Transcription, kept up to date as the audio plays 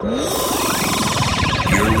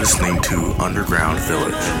You're listening to Underground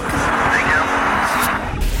Village.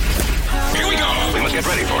 Here we go. We must get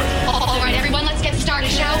ready for it. All right, everyone, let's get started,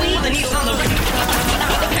 shall we?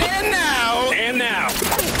 And now.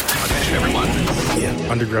 Attention, everyone.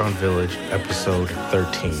 Underground Village, episode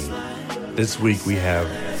 13. This week we have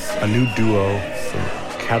a new duo from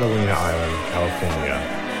Catalina Island, California,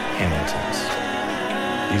 Hamiltons.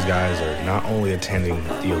 These guys are not only attending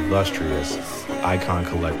the illustrious Icon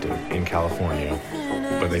Collective in California,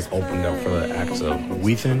 but they've opened up for the acts of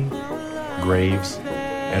Weathen, Graves,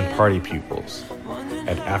 and Party Pupils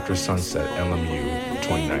at After Sunset LMU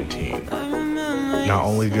 2019. Not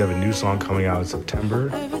only do they have a new song coming out in September,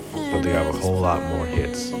 but they have a whole lot more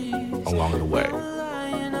hits along the way.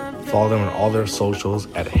 Follow them on all their socials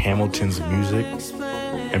at Hamiltons Music,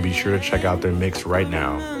 and be sure to check out their mix right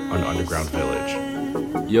now on Underground Village.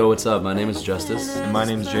 Yo, what's up? My name is Justice. And my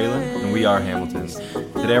name is Jalen, and we are Hamiltons.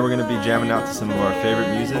 Today we're going to be jamming out to some of our favorite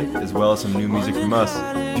music, as well as some new music from us.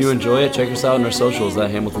 If you enjoy it, check us out on our socials at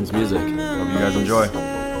Hamiltons Music. Hope you guys enjoy.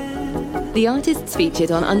 The artists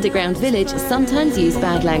featured on Underground Village sometimes use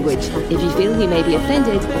bad language. If you feel we may be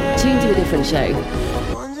offended, tune to a different show.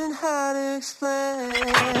 Wondering how to explain.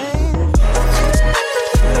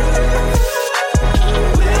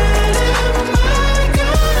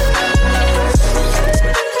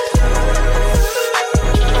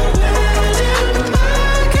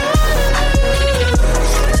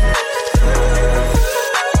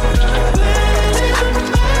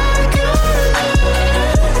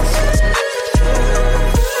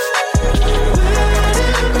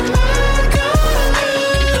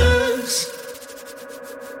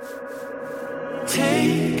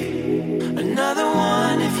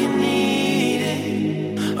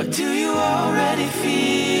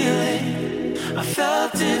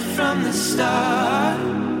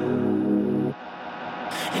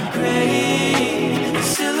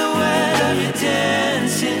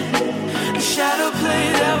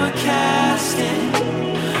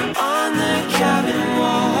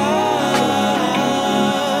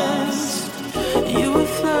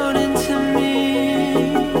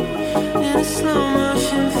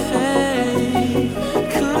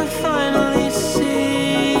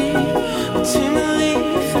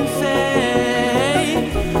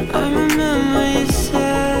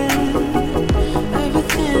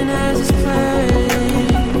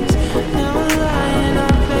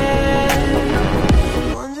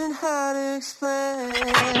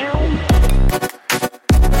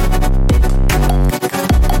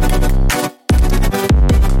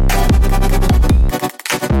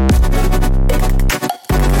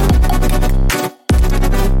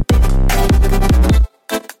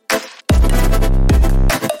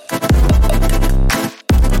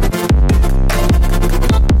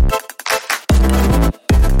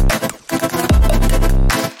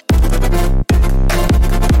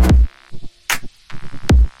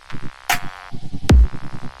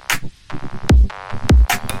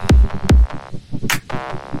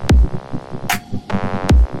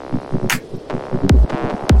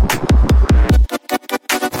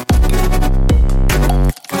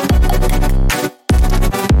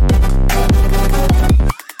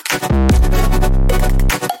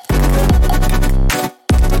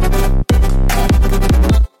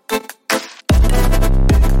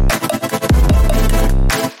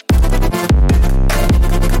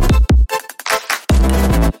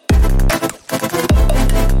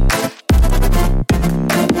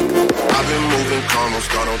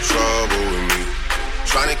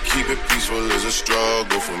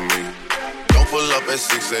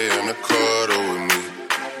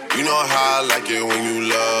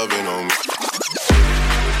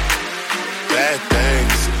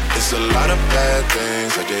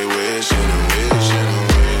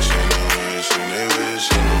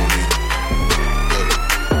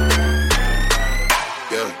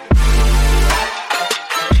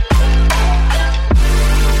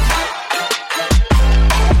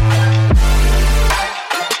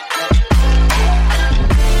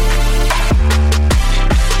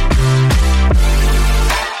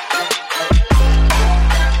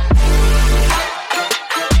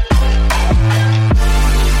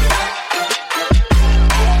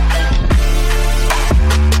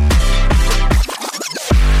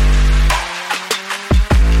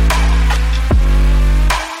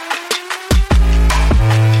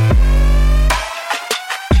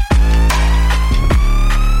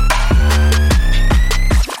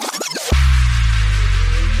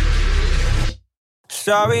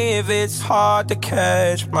 Sorry if it's hard to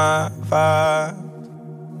catch my vibe.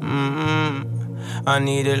 I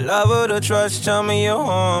need a lover to trust. Tell me you're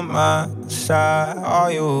on my side.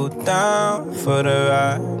 Are you down for the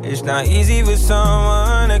ride? It's not easy for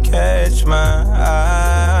someone to catch my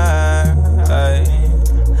eye,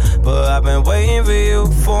 but I've been waiting for you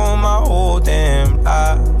for my whole damn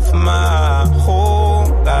life, my whole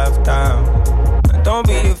lifetime. Don't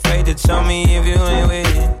be afraid to tell me if you ain't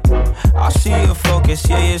with it. I see your focus,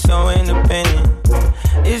 yeah, you're so independent.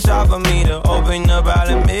 It's hard for me to open up,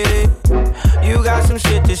 I'll admit it. You got some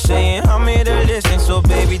shit to say and I'm here to listen. So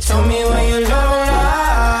baby, tell me where your love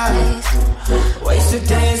lies. Waste a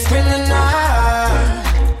day and spend the night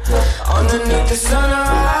underneath the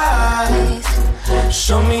sunrise.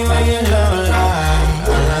 Show me where your love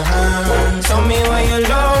lies. Tell me where your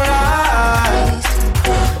love lies.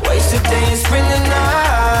 Waste a day and spend the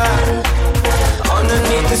night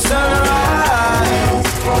underneath the sunrise.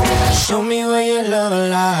 Show me where your love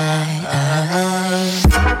lies.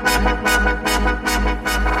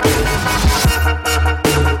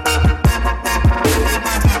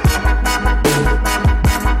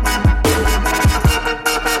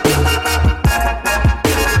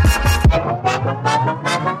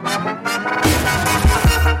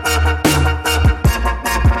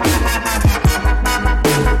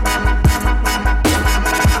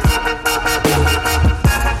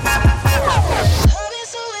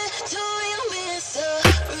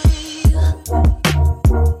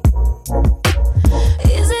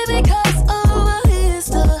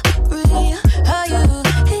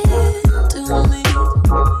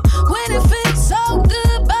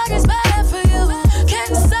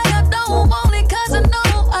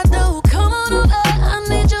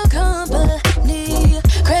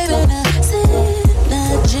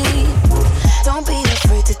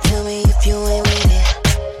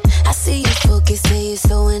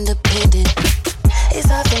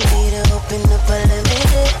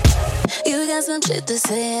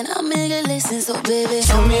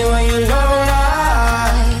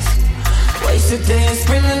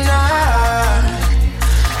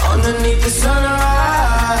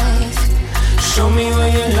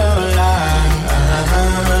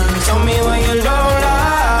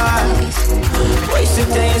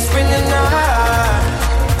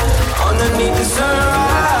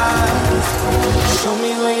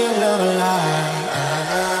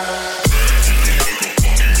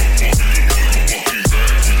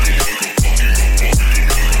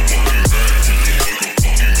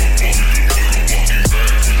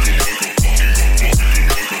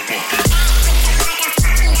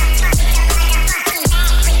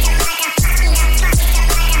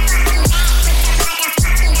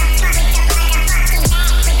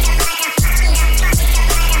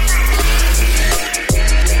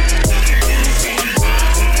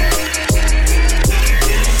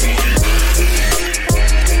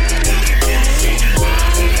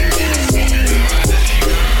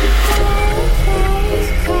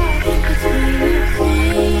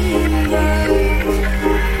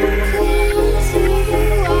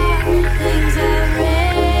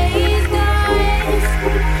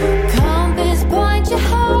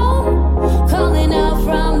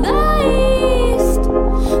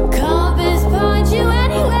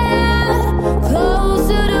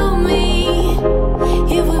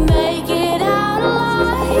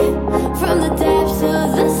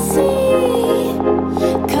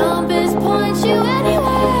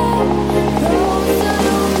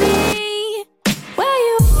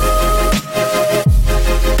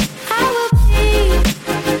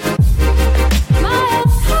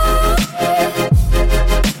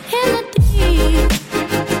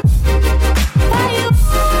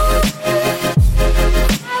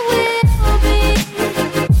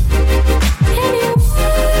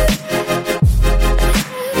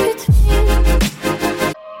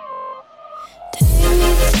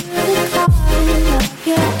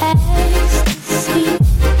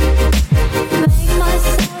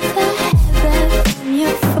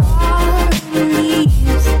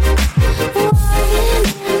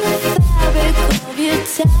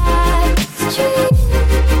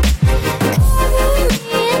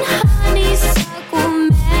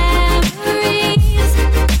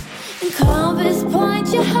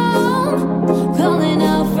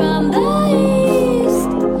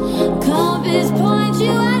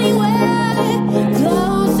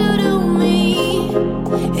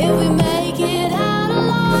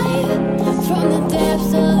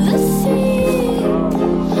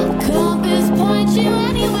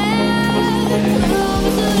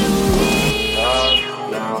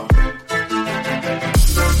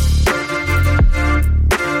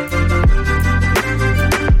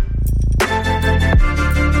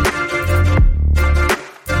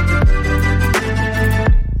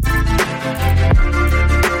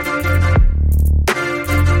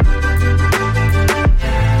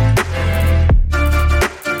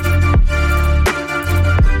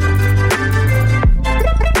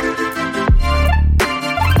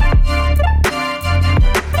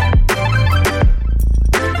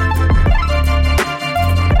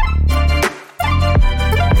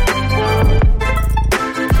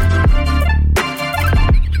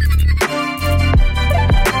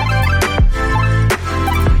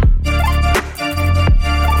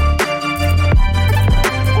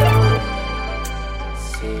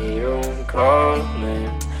 calling.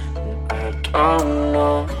 I don't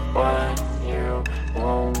know why you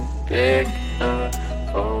won't pick the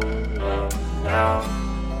phone up now.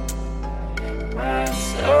 In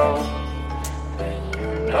myself, when you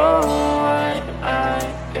know why I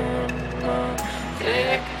am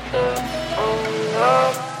pick the phone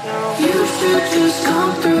up now. You should just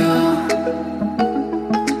come through.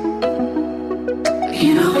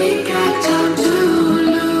 You know we got time to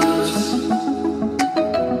lose.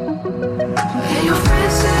 And your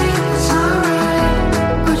friends say it's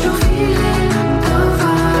alright, but you're feeling the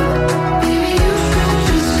vibe. Baby, you should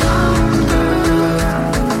just come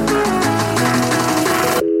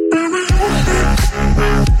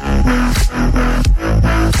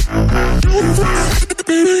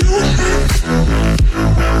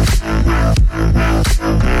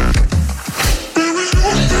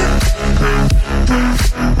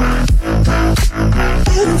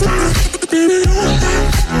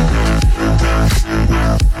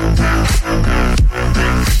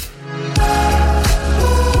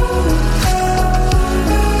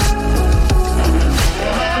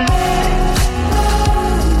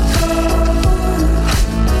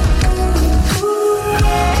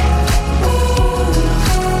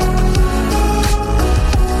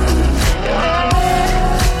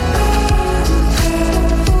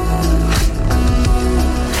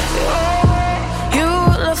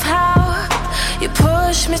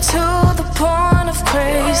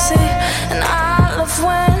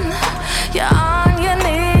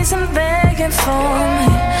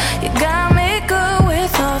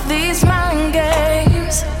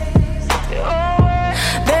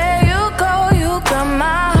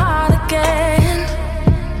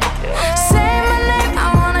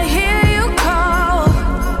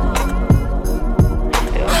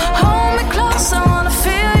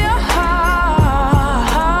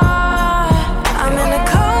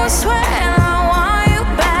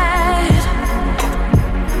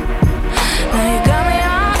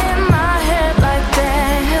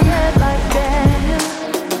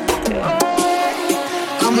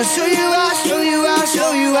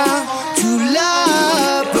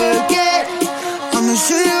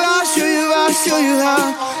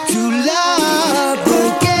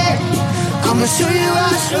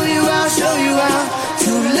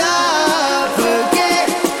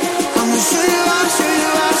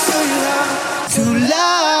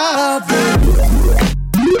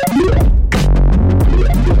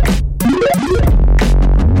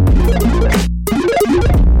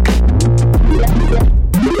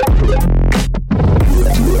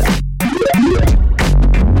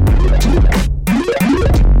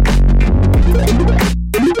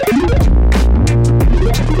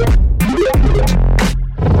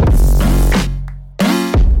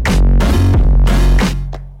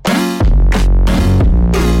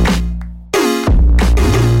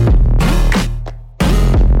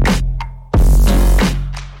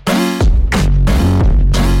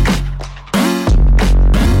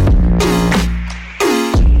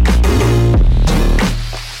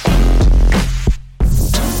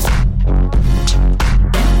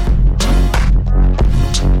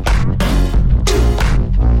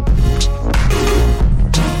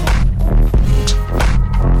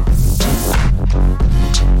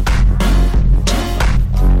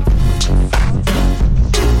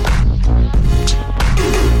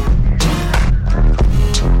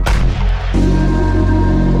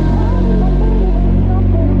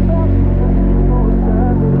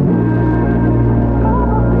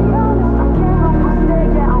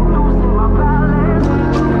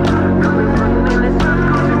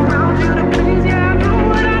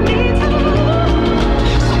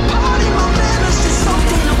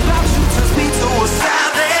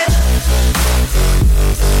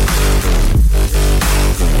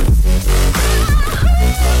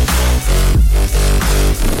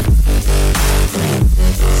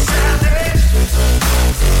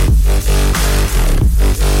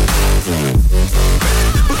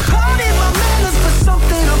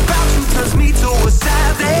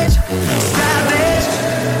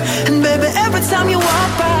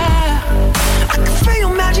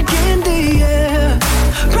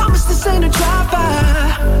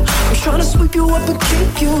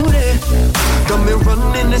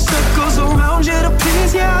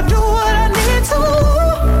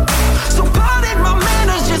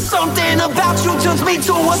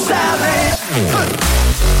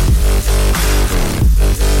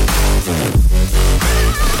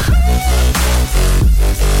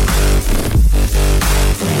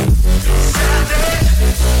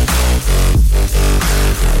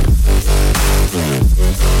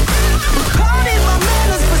Pardon my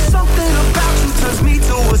manners, but something about you turns me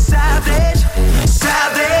to a savage.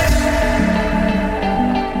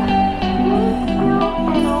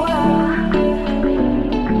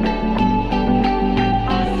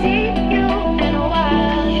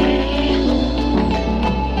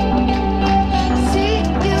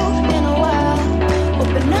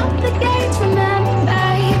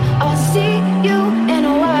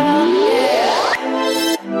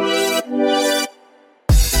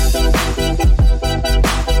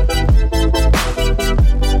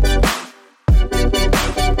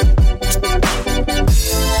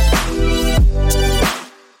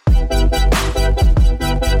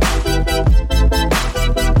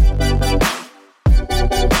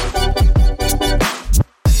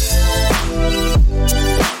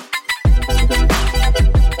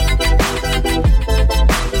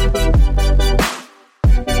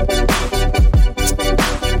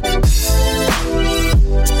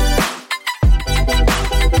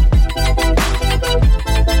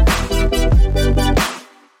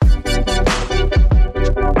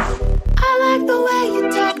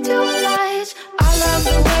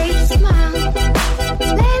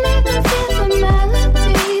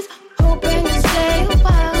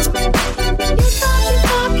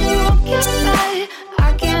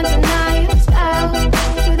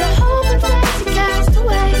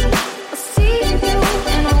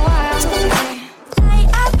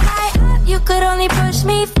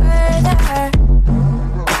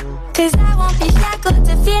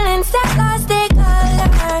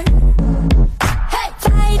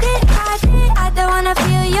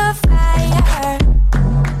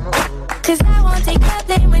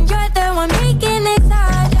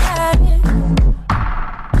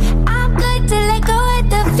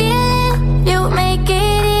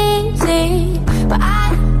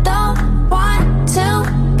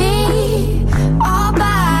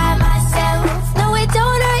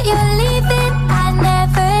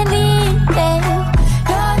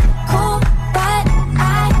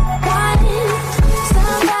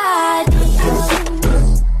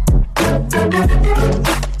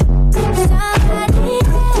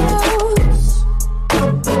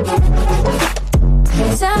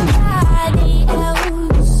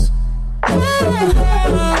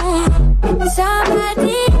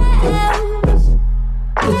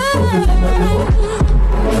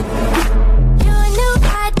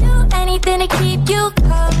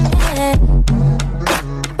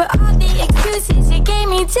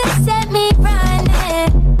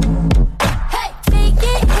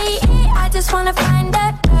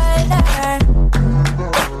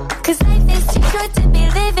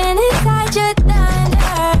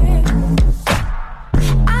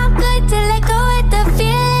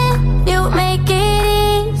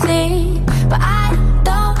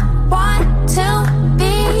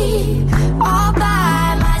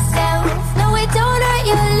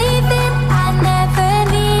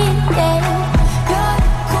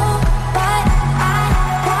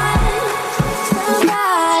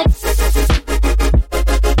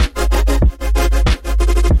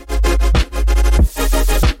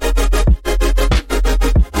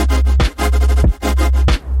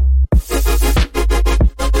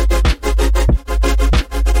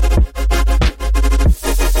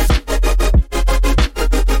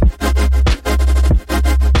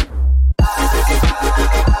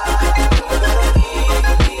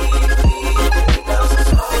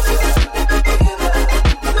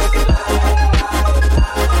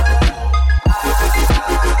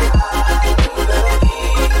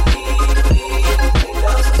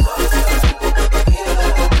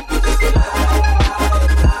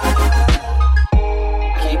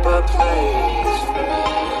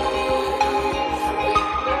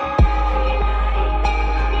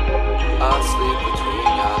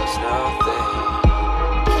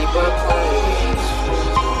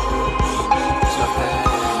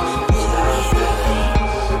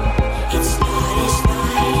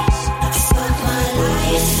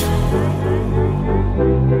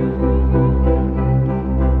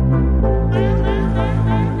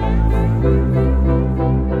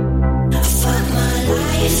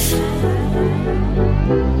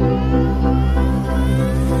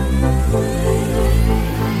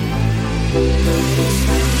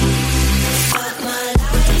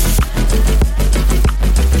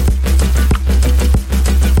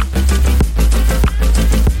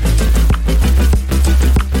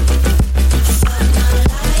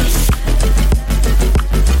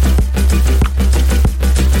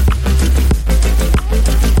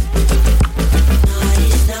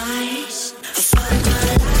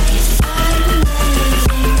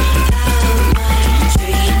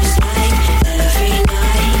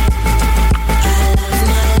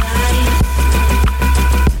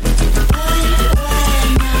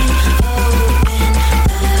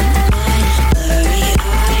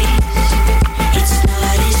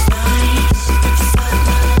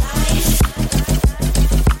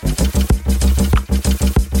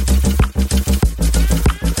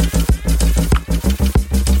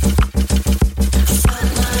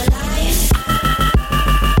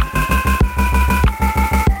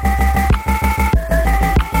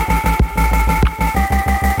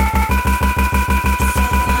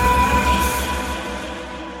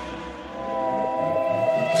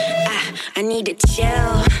 could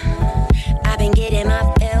chill. I've been getting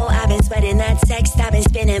my fill, I've been sweating that text, I've been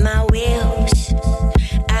spinning my wheels.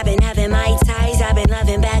 I've been having my ties, I've been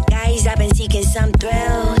loving bad guys, I've been seeking some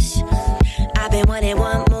thrills. I've been wanting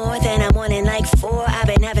one more, then I'm wanting like four, I've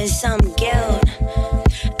been having some guilt.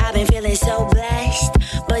 I've been feeling so blessed,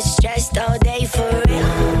 but stressed all day for real.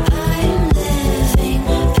 I'm living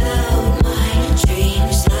out my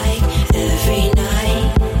dreams like every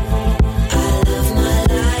night. I love my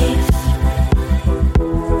life,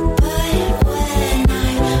 but when I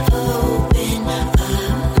open up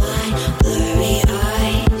my blurry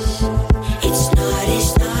eyes, it's not as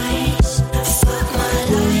nice. Fuck my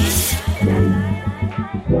life.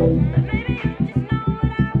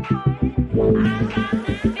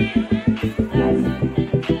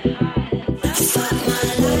 Fuck my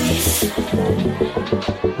life.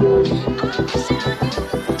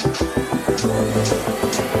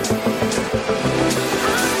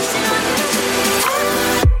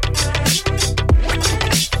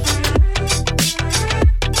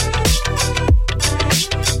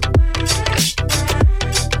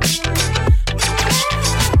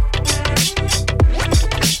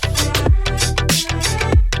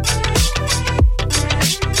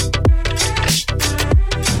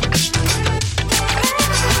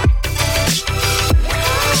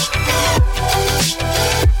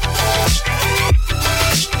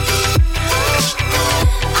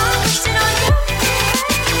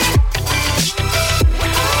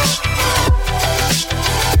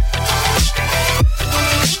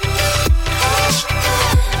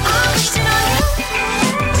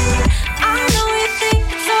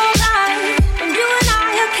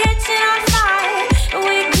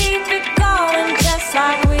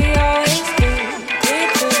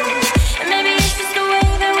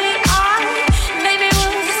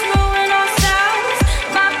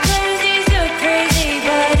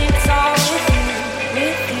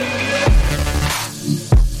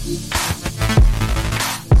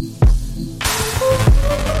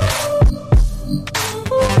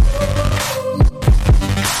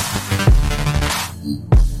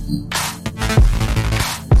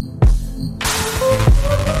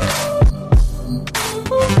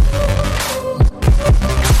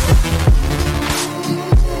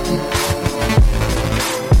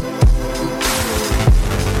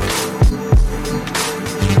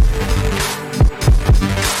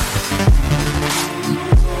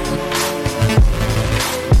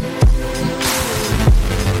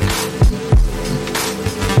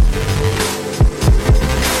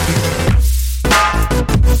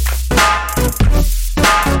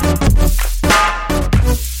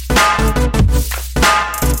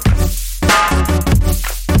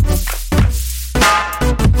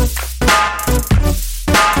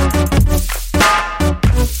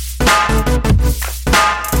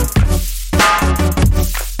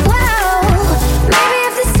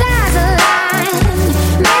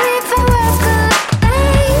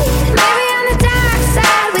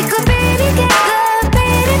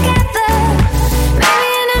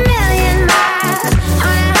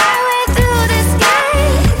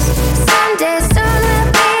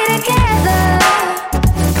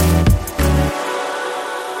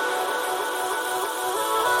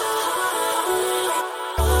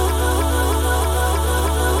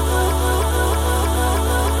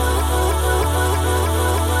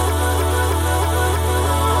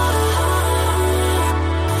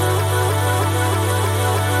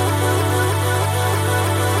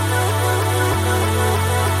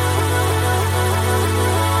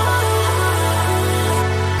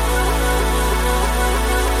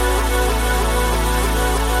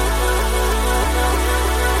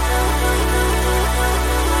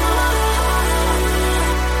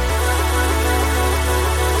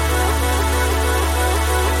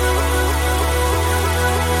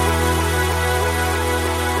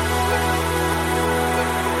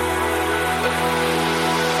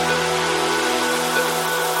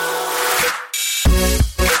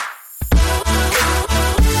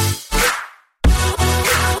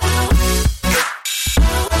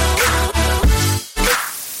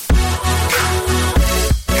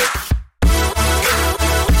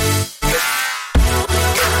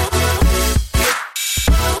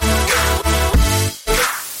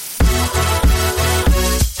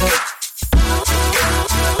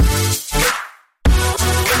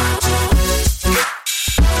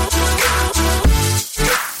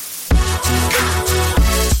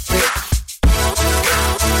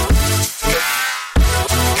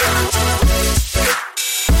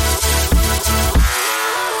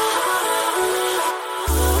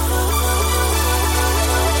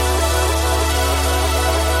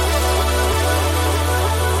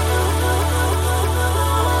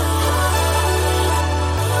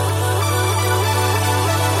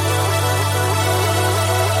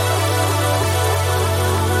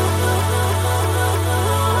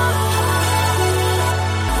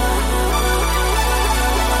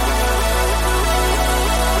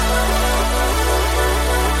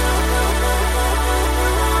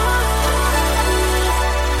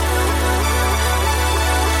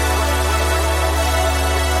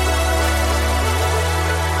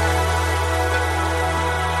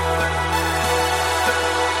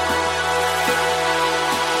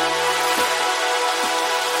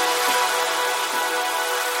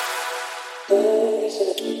 Thought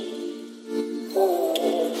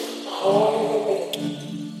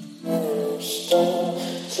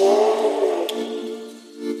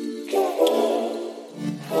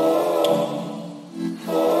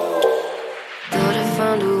I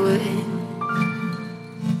found a way.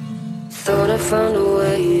 Thought I found a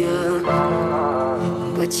way, yeah.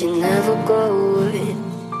 But you never go away.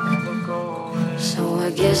 So I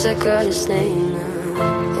guess I gotta stay now.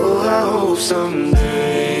 Oh, I hope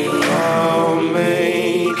someday I'll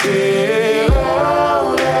make it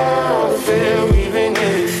out of here, even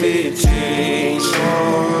if it takes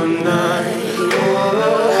all night.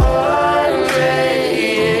 Oh, 100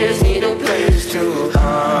 years, need a place to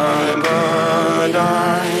hide, but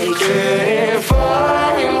I can't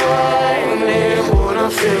find one that wanna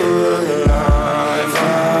feel alive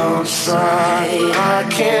outside. I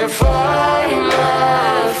can't find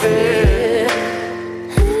my fear.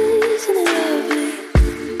 Isn't it lovely?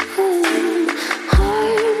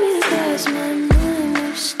 Heart made of glass, my mind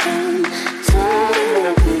of stone. Time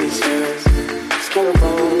in pieces, skin and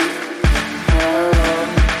bone.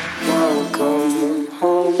 Welcome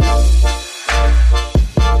home.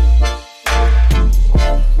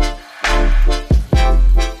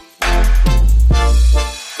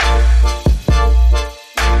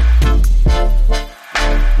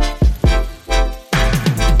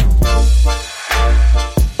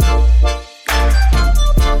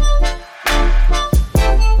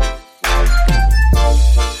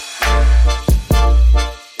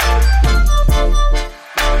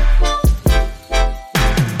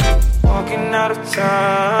 Walking out of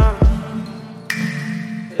time,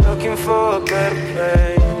 looking for a better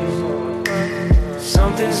place.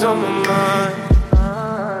 Something's on my mind,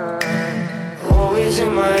 always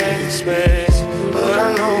in my head space. But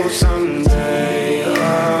I know someday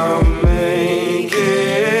I'll make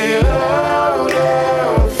it out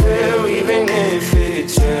of here, even if it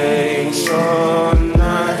takes all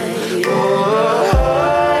night. Oh,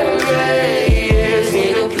 100 years,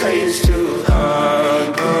 need a place to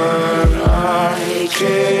hide, but I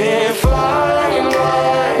can't find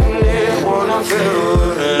one that wanna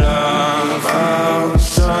feel alive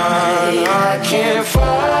outside. I can't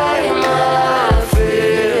find my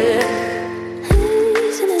fear.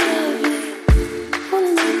 Isn't it lovely? All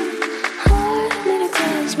alone, heart made of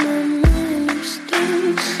glass, my mind of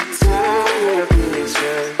stone. Time made of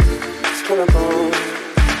pieces, skin and bone.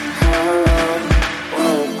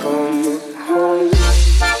 Welcome home.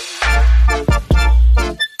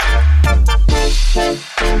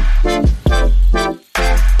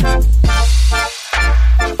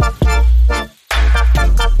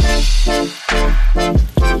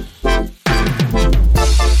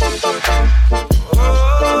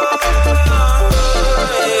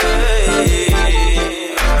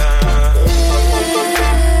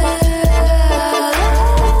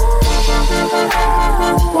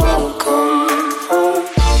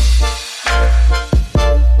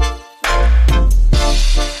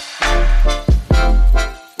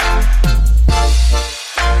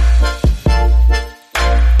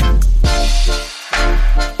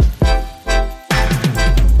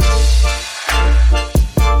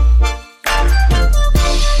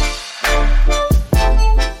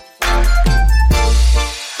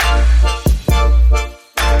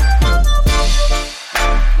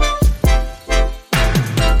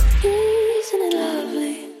 Isn't it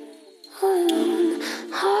lovely? All alone,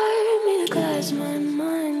 heart made of glass, my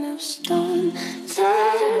mind of stone.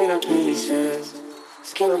 Time made of pieces,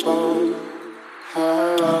 skin and bone.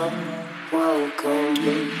 Welcome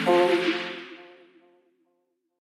home.